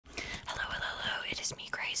it's me,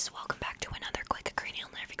 Grace. Welcome back to another quick cranial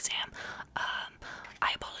nerve exam.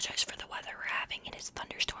 I apologize for the weather we're having. It is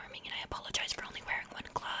thunderstorming, and I apologize for only wearing one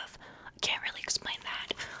glove. I can't really explain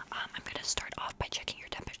that. I'm gonna start off by checking your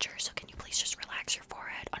temperature, so can you please just relax your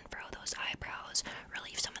forehead, unfurl those eyebrows,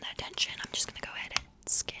 relieve some of that tension. I'm just gonna go ahead and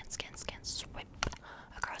scan, swipe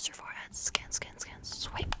across your forehead. Scan,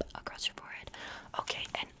 swipe across your forehead. Okay,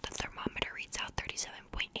 and the thermometer reads out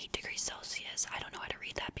 37.8 degrees Celsius. I don't know how to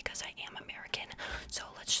read that because I am American, so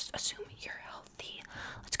let's just assume you're healthy.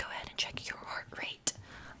 Let's go ahead and check your heart rate.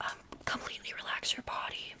 Completely relax your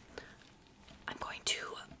body. I'm going to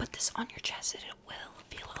put this on your chest and it will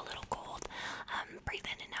feel a little cold. Breathe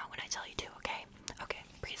in and out when I tell you to, okay? Okay,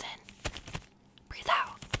 breathe in. Breathe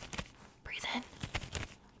out. Breathe in.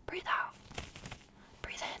 Breathe out.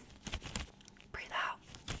 Breathe in. Breathe out.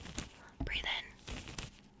 Breathe in.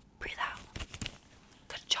 Breathe out.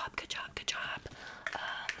 Good job, good job, good job.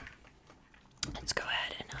 Let's go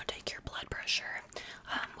ahead and now take your blood pressure.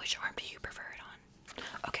 Which arm do you prefer it on?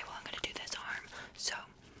 Okay, well, I'm gonna do this arm. So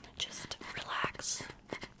just relax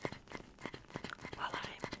while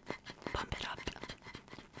I pump it up.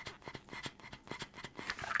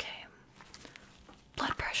 Okay.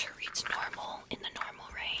 Blood pressure reads normal, in the normal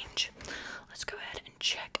range. Let's go ahead and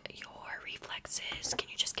check your reflexes. Can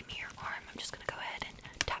you just give me your arm? I'm just gonna go ahead and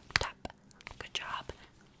tap, tap. Good job.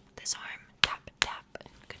 This arm, tap, tap.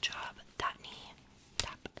 Good job. That knee,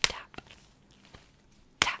 tap, tap.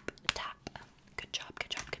 Tap, tap. Good job, good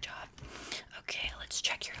job, good job. Okay, let's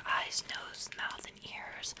check your eyes, nose, mouth, and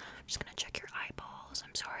ears. I'm just gonna check your eyeballs.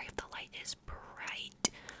 I'm sorry if the light is bright.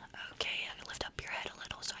 Okay, lift up your head a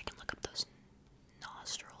little so I can look up those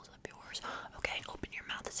nostrils of yours. Okay, open your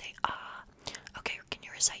mouth and say ah. Okay, can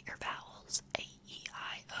you recite your vowels? A, E,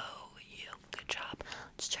 I, O, U. Good job.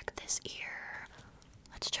 Let's check this ear.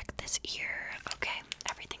 Let's check this ear. Okay,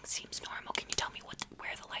 everything seems normal. Can you tell me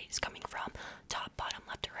where the light is coming from? Top, bottom,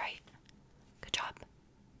 left, or right? Good job.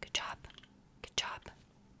 Good job. Good job.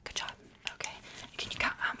 Good job. Okay. Can you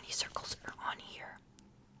count how many circles are on here?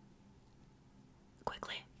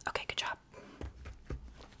 Quickly. Okay, good job.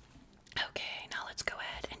 Okay, now let's go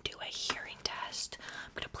ahead and do a hearing test.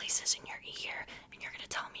 I'm gonna place this in your ear, and you're gonna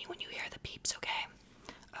tell me when you hear the peeps, okay?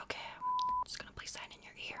 Okay, I'm just gonna place that in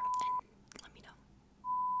your ear, and let me know.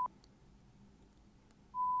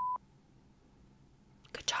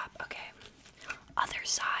 Good job, okay. Other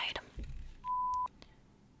side.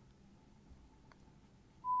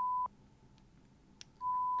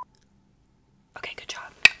 Okay, good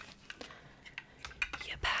job.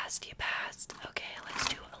 You passed, you passed. Okay, let's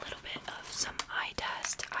do a little bit of some eye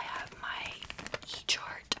test. I have my E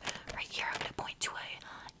chart right here. I'm gonna point to a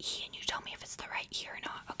E and you tell me if it's the right E or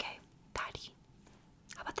not. Okay, that E.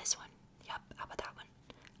 How about this one? Yep, how about that one?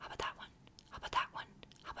 How about that one? How about that one?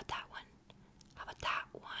 How about that one? How about that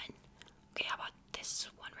one? Okay, how about this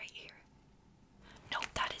one right here? Nope,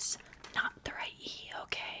 that is not the right E.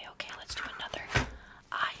 Okay, okay, let's do another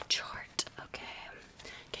eye chart. Okay,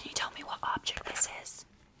 can you tell me what object this is?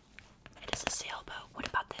 It is a sailboat. What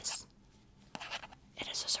about this? It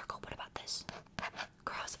is a circle. What about this?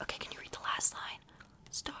 Cross. Okay, can you read the last line?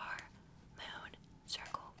 Star, moon,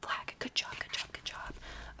 circle, flag. Good job, good job, good job.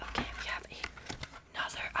 Okay, we have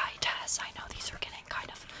another eye test. I know these are getting kind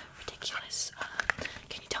of ridiculous.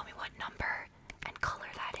 Can you tell me what number and color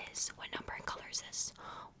that is? What number and color is this?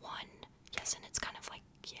 1. Yes, and it's kind of like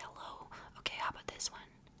yellow. Okay, how about this one?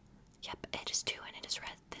 Yep, it is 2 and it is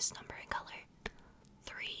red. This number and color.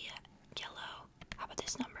 3, yellow. How about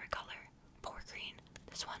this number and color? 4, green.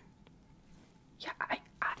 This one. Yeah, I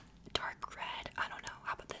dark red. I don't know.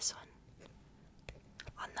 How about this one?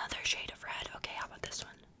 Another shade of red. Okay, how about this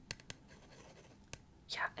one?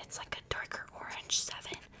 Yeah, it's like a darker orange.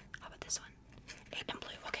 7. How about this one? 8 and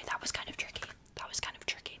blue. Okay, that was kind of tricky. That was kind of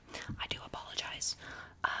tricky. I do apologize.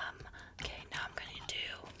 Okay, now I'm gonna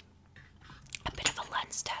do a bit of a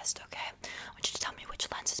lens test, okay? I want you to tell me which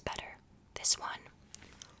lens is better. This one,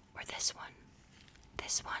 or this one,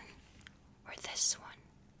 this one, or this one,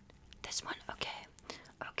 this one. Okay,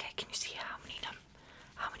 okay. Can you see how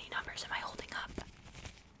many numbers am I holding up?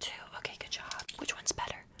 2. Okay, good job. Which one's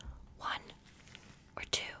better? 1 or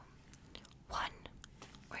 2? 1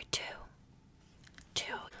 or 2?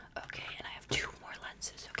 2. Okay, and I have 2 more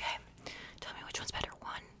lenses. Okay, tell me which one's better.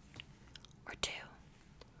 1 or 2?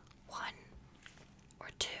 1 or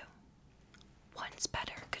 2? One's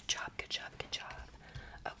better. Good job, good job, good job.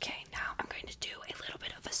 Okay, now I'm going to do a little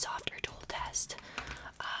bit of a softer tool test.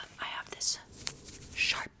 I have this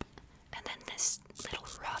sharp and then this little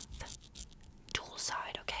rough tool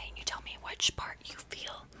side, okay? And you tell me which part you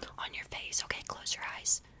feel on your face. Okay, close your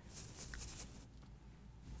eyes.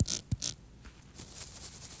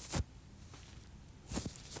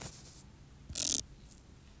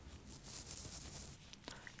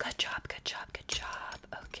 job, good job, good job.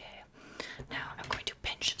 Okay. Now I'm going to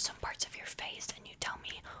pinch some parts of your face and you tell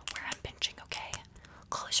me where I'm pinching, okay?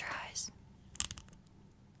 Close your eyes.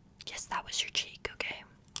 Yes, that was your cheek, okay?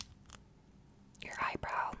 Your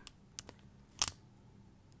eyebrow.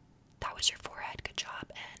 That was your forehead, good job.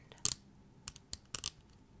 And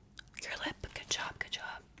your lip, good job, good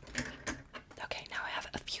job. Okay, now I have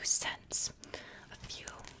a few scents.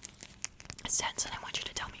 And I want you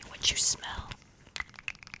to tell me what you smell.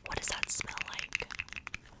 What does that smell like?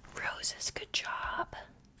 Roses, good job.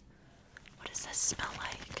 What does this smell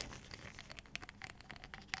like?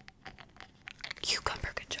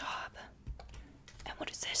 Cucumber, good job. And what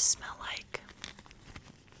does this smell like?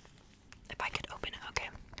 If I could open it, okay.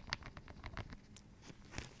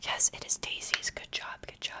 Yes, it is daisies. Good job,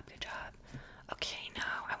 good job, good job. Okay,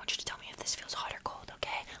 now I want you to tell me if this feels hot or cold,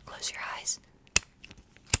 okay? Close your eyes.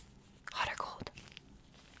 Hot or cold?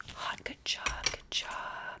 Hot, good job, good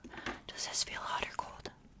job. Does this feel hot or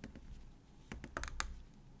cold?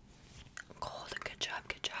 Cold, good job,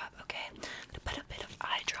 good job. Okay, I'm gonna put a bit of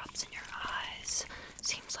eye drops in your eyes.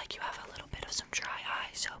 Seems like you have a little bit of some dry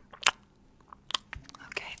eyes, so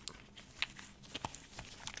okay.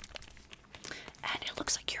 And it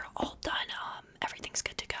looks like you're all